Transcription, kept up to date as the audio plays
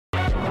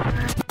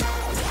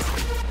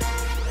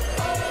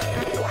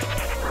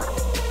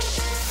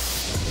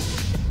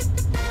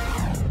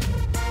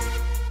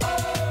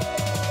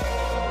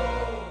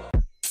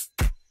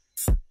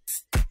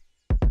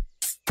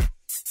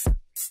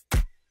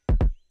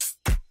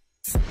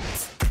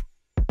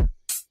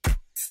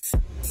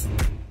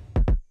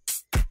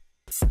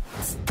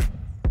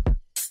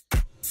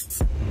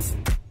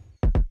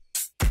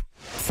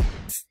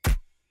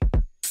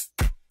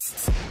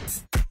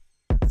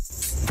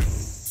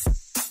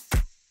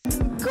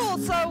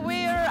So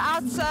we're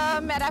out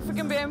at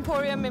African Beer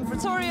Emporium in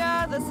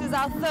Pretoria. This is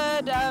our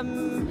third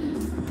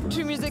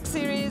True Music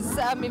Series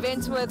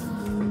event with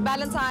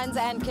Ballantine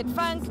and Kid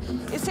Fonque.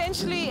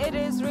 Essentially, it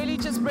is really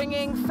just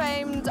bringing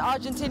famed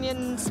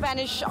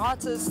Argentinian-Spanish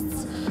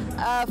artists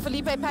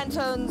Felipe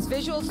Pantone's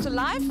visuals to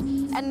life.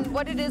 And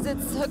what it is,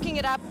 it's hooking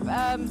it up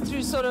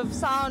through sort of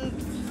sound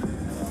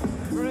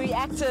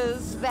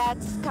reactors that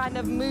kind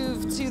of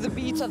move to the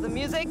beat of the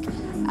music.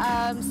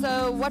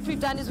 So what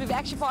we've done is we've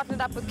actually partnered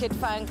up with Kid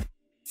Fonque.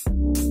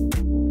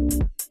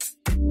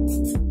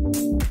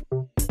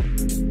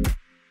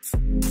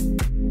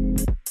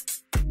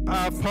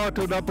 I've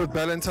partnered up with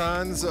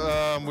Ballantines.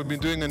 We've been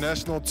doing a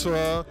national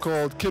tour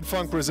called Kid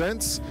Fonque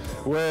Presents,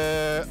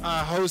 where I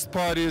host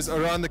parties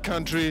around the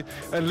country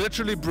and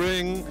literally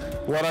bring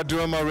what I do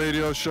on my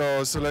radio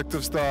show,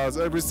 Selective Stars,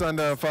 every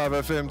Sunday on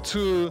 5FM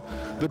to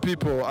the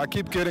people. I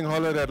keep getting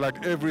hollered at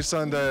like every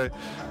Sunday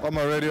on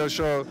my radio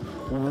show,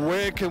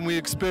 where can we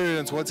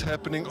experience what's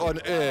happening on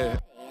air?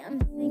 I'm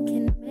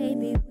thinking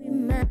maybe we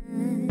might.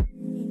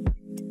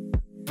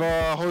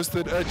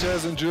 Hosted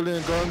Jazz and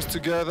Julian Gomes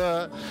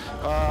together.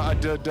 I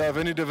did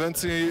Vinnie Da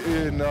Vinci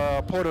in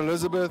Port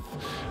Elizabeth.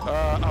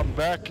 I'm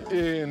back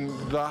in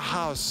the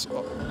house,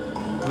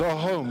 the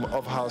home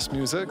of house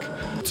music,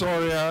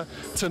 Pretoria.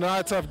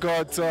 Tonight I've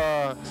got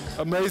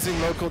amazing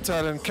local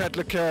talent, Cat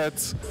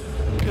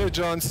Pierre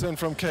Johnson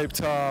from Cape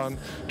Town,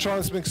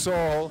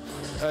 Trancemicsoul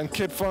and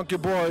Kid Fonque. Your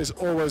boy is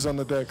always on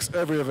the decks,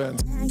 every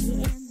event.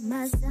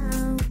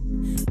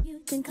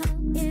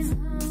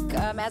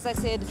 As I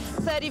said,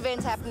 third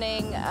event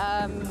happening.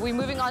 We're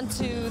moving on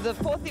to the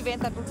fourth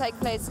event that will take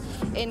place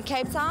in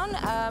Cape Town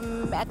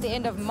at the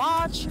end of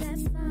March.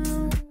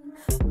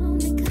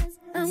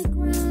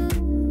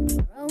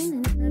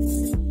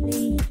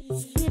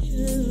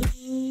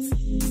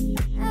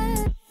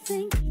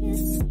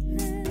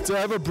 To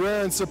have a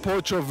brand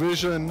support your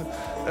vision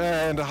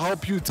and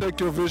help you take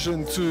your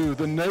vision to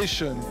the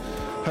nation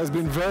has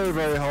been very,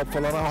 very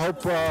helpful, and I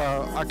hope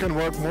I can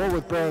work more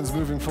with brands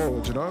moving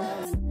forward, you know?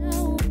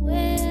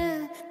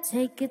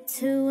 Take it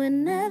to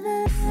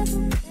another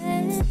level,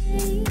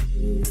 baby.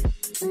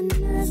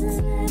 Another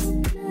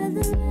level,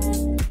 another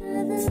level,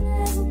 another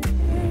level,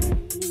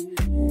 baby.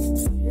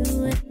 To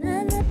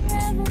another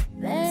level,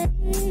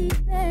 baby.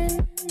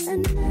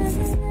 Another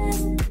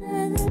level,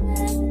 another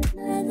level,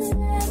 another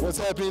level. What's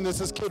happening?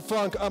 This is Kid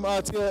Fonque. I'm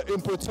out here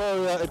in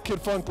Pretoria at Kid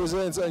Fonque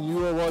Presents, and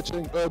you are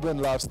watching Urban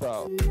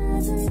Lifestyle.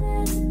 Another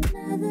level,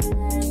 another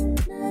level,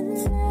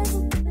 another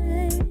level.